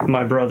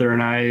 my brother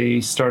and I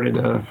started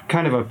a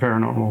kind of a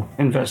paranormal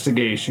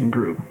investigation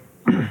group.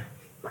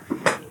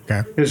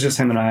 Okay. It was just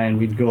him and I, and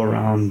we'd go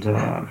around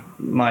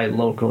my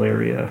local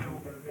area.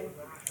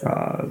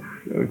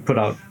 We'd put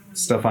out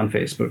stuff on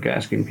Facebook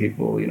asking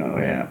people,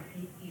 yeah,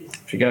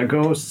 if you got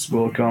ghosts,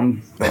 we'll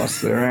come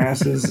bust their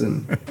asses,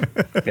 and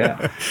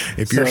yeah.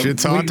 If your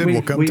shit's haunted,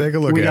 we'll come take a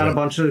look at it. We got a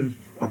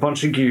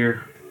bunch of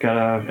gear. Got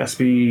a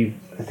SB,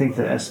 I think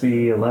the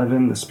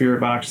SB11, the spirit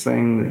box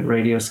thing, the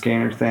radio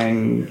scanner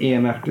thing,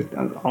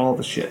 EMF, all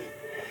the shit,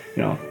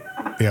 Yeah.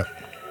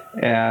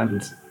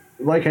 And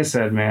like I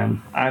said,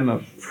 man, I'm a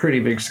pretty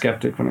big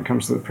skeptic when it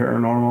comes to the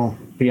paranormal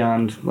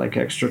beyond like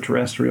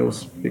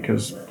extraterrestrials,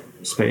 because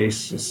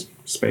space is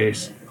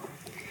space.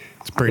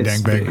 It's pretty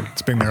dang big.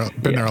 It's been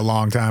there a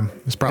long time.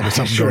 There's probably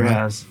something sure going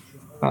on. has.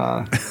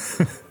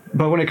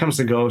 But when it comes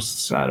to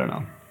ghosts, I don't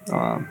know.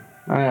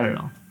 I don't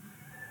know.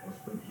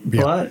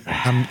 Yeah, but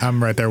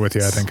I'm right there with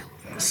you, I think.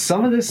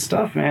 Some of this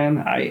stuff, man,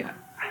 I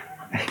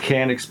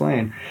can't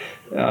explain.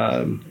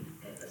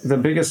 The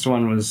biggest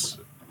one was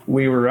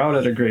we were out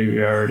at a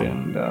graveyard,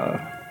 and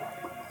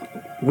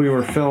we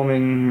were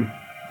filming,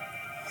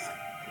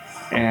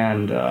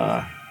 and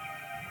I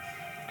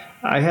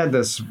had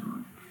this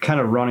kind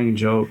of running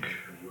joke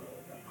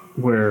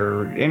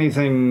where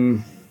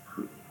anything,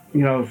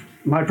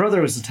 my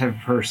brother was the type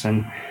of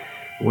person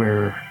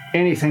where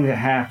anything that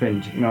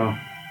happened,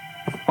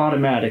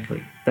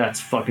 automatically, that's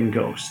fucking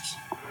ghosts.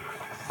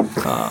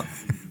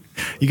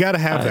 You got to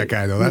have that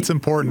guy, though. That's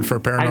important for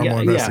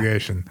paranormal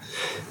investigation.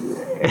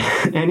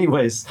 Yeah.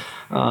 Anyways,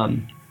 I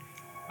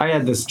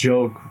had this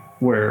joke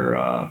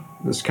where,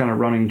 this kind of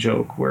running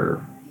joke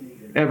where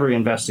every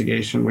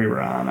investigation we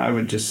were on, I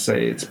would just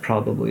say it's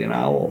probably an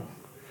owl,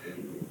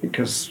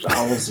 because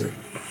owls are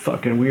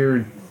fucking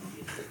weird.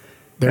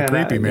 They're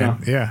creepy,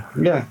 man. Yeah.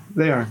 Yeah,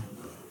 they are.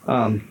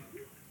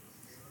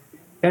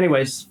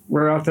 Anyways,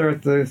 we're out there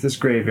at this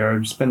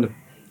graveyard. Spend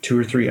 2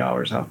 or 3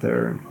 hours out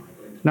there.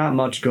 Not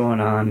much going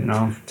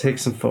on, take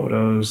some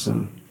photos.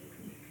 And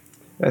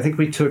I think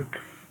we took,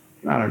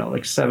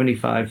 like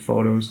 75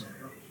 photos.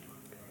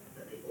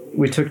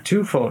 We took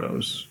 2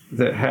 photos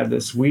that had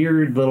this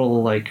weird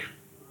little, like,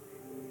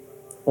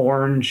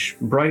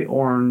 bright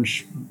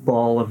orange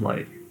ball of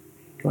light,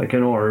 like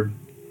an orb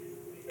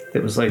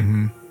that was, like,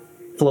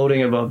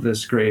 floating above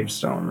this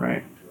gravestone,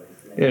 right?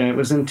 And it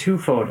was in 2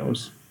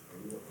 photos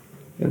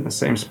in the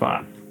same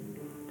spot.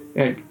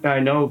 And I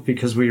know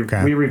because we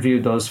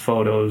reviewed those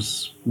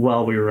photos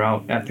while we were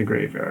out at the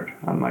graveyard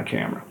on my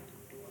camera.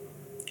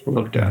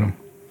 Looked at them.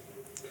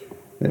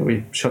 Then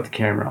we shut the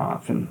camera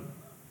off and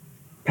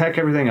pack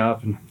everything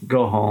up and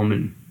go home,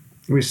 and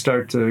we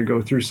start to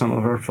go through some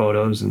of our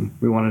photos, and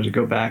we wanted to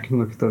go back and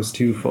look at those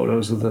 2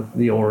 photos of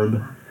the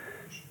orb.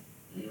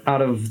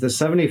 Out of the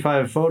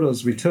 75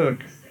 photos we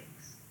took,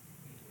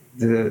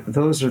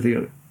 those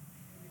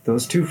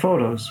 2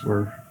 photos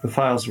the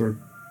files were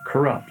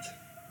corrupt.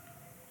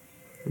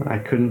 I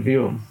couldn't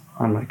view them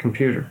on my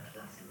computer.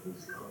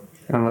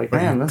 And I'm like,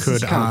 man, this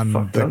is kind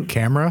of fucked up. On the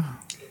camera?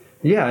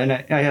 Yeah, and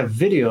I have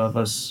video of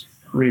us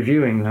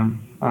reviewing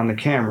them on the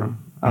camera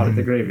out at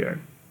the graveyard.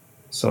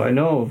 So I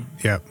know.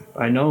 Yep.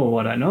 I know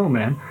what I know,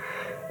 man.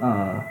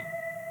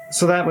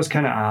 So that was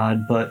kind of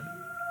odd, but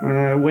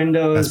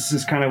Windows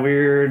is kind of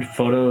weird.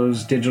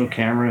 Photos, digital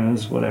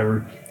cameras,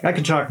 whatever. I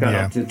could chalk that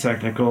up to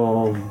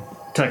technical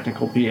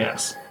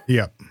BS.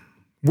 Yep.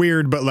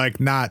 Weird, but like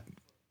not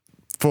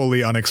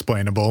fully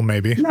unexplainable,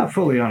 maybe. Not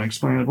fully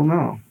unexplainable,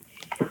 no.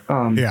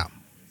 Yeah.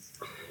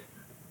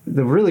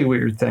 The really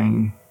weird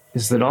thing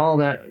is that all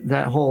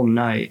that whole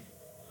night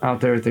out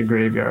there at the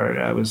graveyard,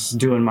 I was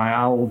doing my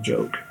owl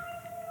joke.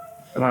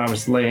 And I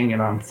was laying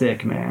it on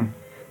thick, man.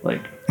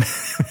 Like,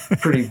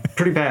 pretty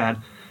bad.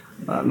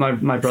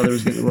 My brother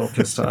was getting a little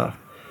pissed off.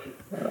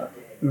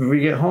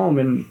 We get home,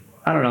 and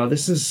I don't know,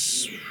 this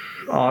is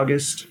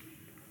August.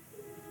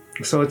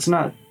 So it's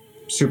not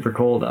super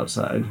cold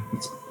outside.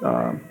 It's,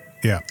 I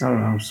don't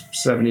know,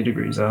 70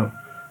 degrees out,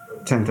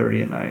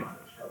 10:30 at night.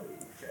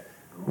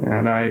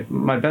 And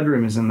my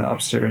bedroom is in the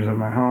upstairs of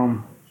my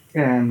home,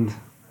 and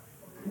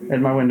I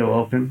had my window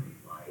open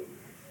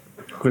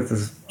with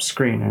the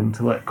screen in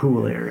to let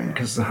cool air in,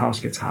 because the house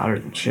gets hotter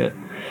than shit.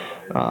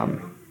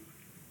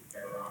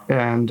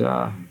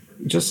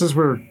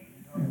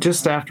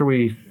 Just after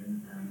we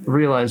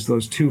realized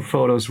those 2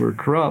 photos were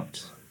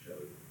corrupt,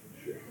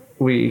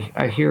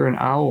 I hear an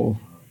owl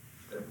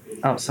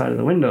outside of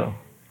the window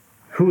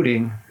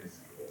hooting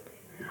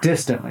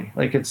distantly,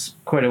 like it's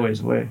quite a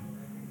ways away.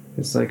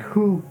 It's like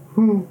hoo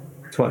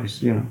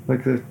twice,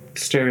 like the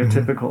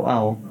stereotypical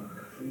owl.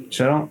 Which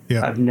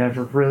I've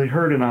never really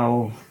heard an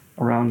owl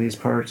around these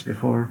parts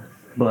before,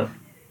 but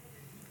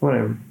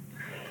whatever.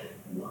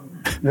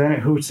 Then it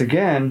hoots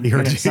again. He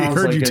heard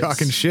you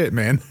talking shit,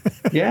 man.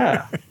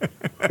 Yeah.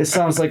 It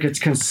sounds like it's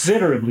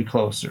considerably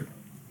closer.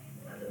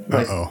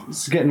 Like, Uh-oh.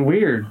 it's getting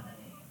weird.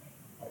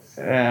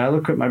 And I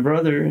look at my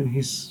brother, and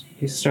he's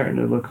starting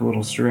to look a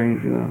little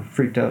strange,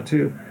 freaked out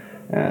too.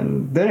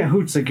 And then it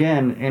hoots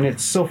again, and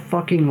it's so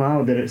fucking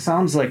loud that it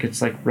sounds like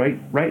it's like right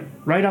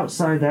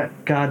outside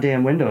that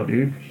goddamn window,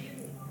 dude.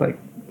 Like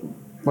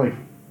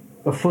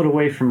a foot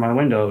away from my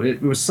window.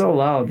 It was so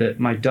loud that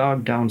my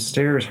dog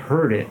downstairs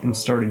heard it and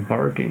started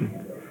barking,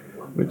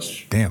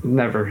 which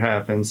never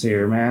happens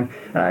here, man.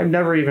 I've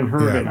never even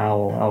heard an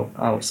owl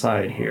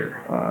outside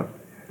here.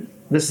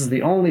 This is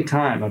the only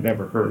time I've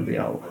ever heard the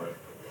owl.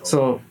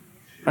 So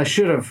I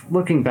should have,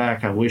 looking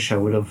back, I wish I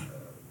would have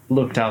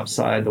looked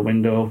outside the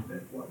window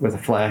with a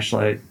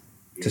flashlight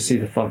to see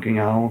the fucking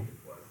owl.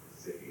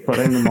 But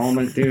in the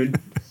moment, dude,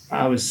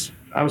 I was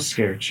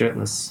scared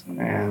shitless.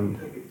 And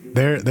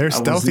they're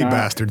stealthy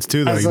bastards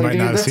too, though. You might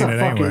not have seen it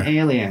anywhere. That's a fucking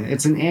alien.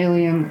 It's an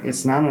alien.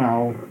 It's not an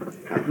owl.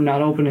 I'm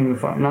not opening the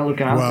phone. I'm not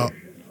looking out. Well, there.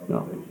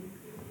 No.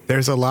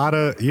 There's a lot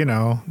of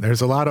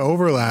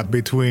overlap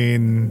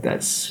between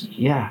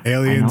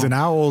aliens and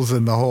owls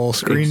and the whole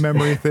screen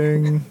memory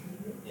thing.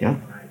 Yeah,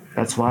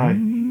 that's why.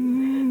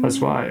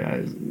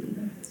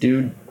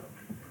 Dude.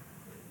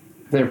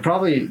 They're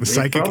probably... The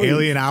psychic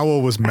alien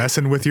owl was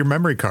messing with your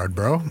memory card,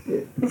 bro.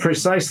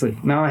 Precisely.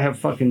 Now I have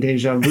fucking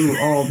deja vu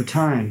all the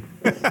time.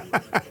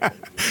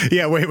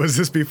 Yeah, wait, was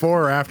this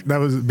before or after? That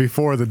was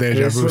before the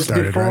deja vu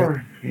started,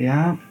 right?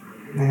 Yeah.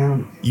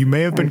 Man. You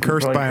may have been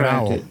cursed by an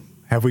owl.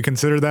 Have we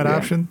considered that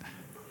option?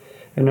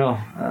 No.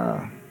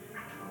 I'm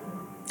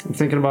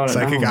thinking about it now.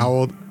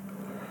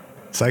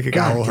 Psychic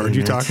owl heard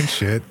you talking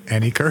shit,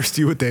 and he cursed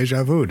you with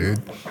deja vu,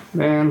 dude.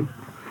 Man.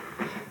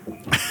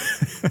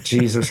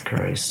 Jesus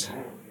Christ.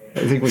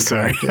 I think we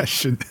cracked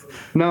it.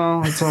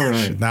 No, it's all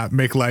right. Should not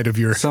make light of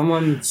your...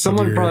 Someone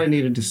probably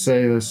needed to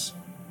say this.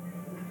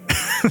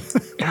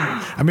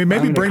 I mean,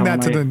 maybe bring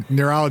that to the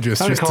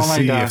neurologist just to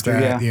see if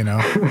that,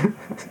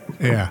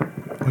 Yeah.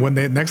 When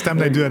next time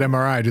they do that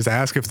MRI, just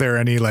ask if there are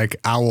any like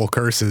owl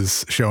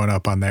curses showing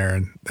up on there,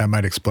 and that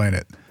might explain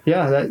it.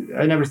 Yeah,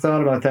 I never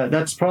thought about that.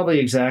 That's probably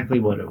exactly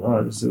what it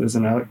was. It was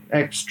an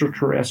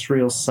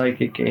extraterrestrial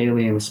psychic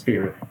alien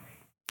spirit.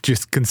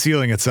 Just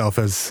concealing itself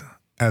as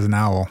an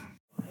owl.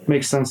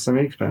 Makes sense to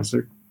me,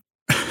 Spencer.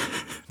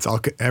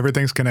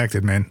 Everything's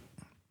connected, man.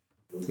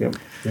 Yep.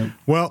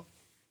 Well,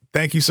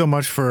 thank you so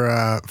much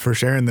for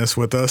sharing this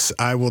with us.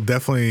 I will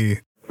definitely...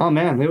 Oh,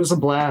 man, it was a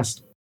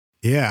blast.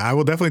 Yeah, I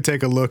will definitely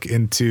take a look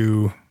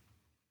into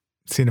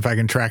seeing if I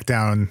can track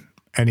down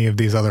any of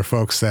these other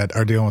folks that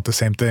are dealing with the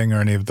same thing,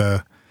 or any of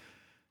the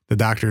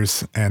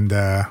doctors, and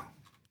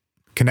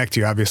connect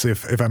you, obviously,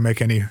 if I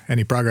make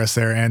any progress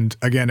there. And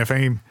again, if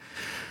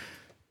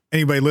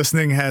anybody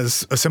listening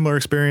has a similar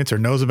experience or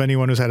knows of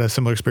anyone who's had a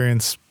similar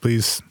experience,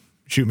 please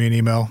shoot me an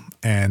email,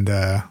 and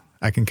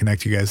I can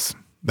connect you guys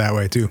that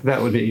way too.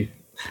 That would be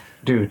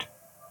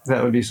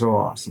so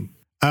awesome.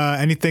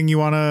 Anything you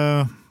want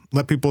to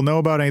let people know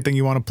about? Anything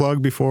you want to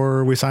plug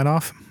before we sign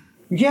off?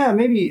 Yeah,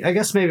 maybe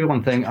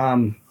one thing.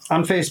 On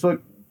Facebook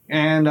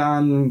and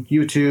on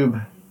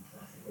YouTube,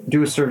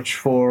 do a search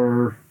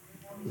for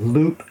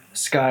Loop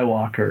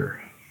Skywalker.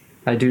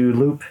 I do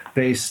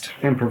loop-based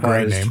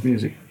improvised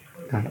music.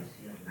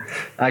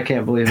 I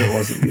can't believe it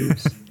wasn't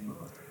used.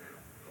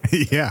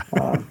 Yeah.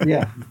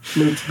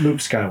 Loop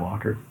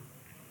Skywalker.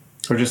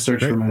 Or just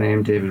search for my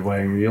name, David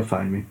Wagner. You'll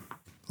find me.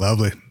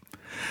 Lovely.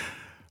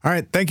 All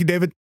right. Thank you,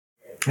 David.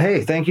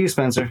 Hey, thank you,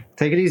 Spencer.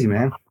 Take it easy,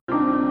 man.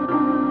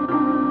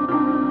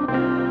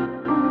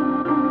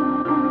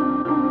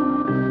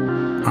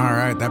 All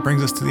right, that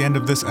brings us to the end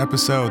of this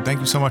episode.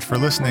 Thank you so much for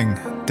listening.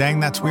 Dang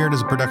That's Weird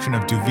is a production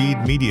of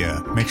Duvid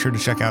Media. Make sure to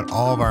check out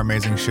all of our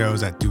amazing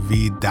shows at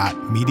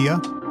duvid.media.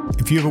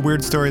 If you have a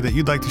weird story that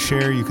you'd like to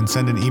share, you can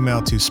send an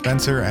email to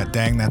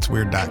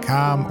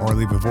spencer@dangthat'sweird.com or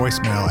leave a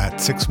voicemail at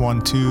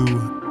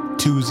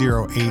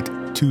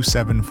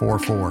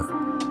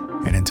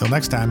 612-208-2744. And until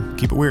next time,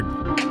 keep it weird.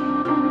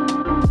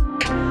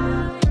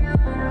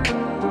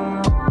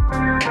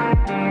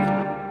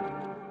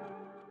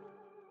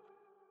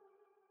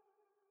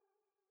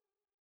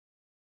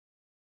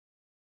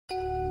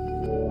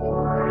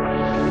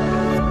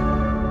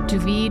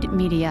 Duvid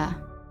Media.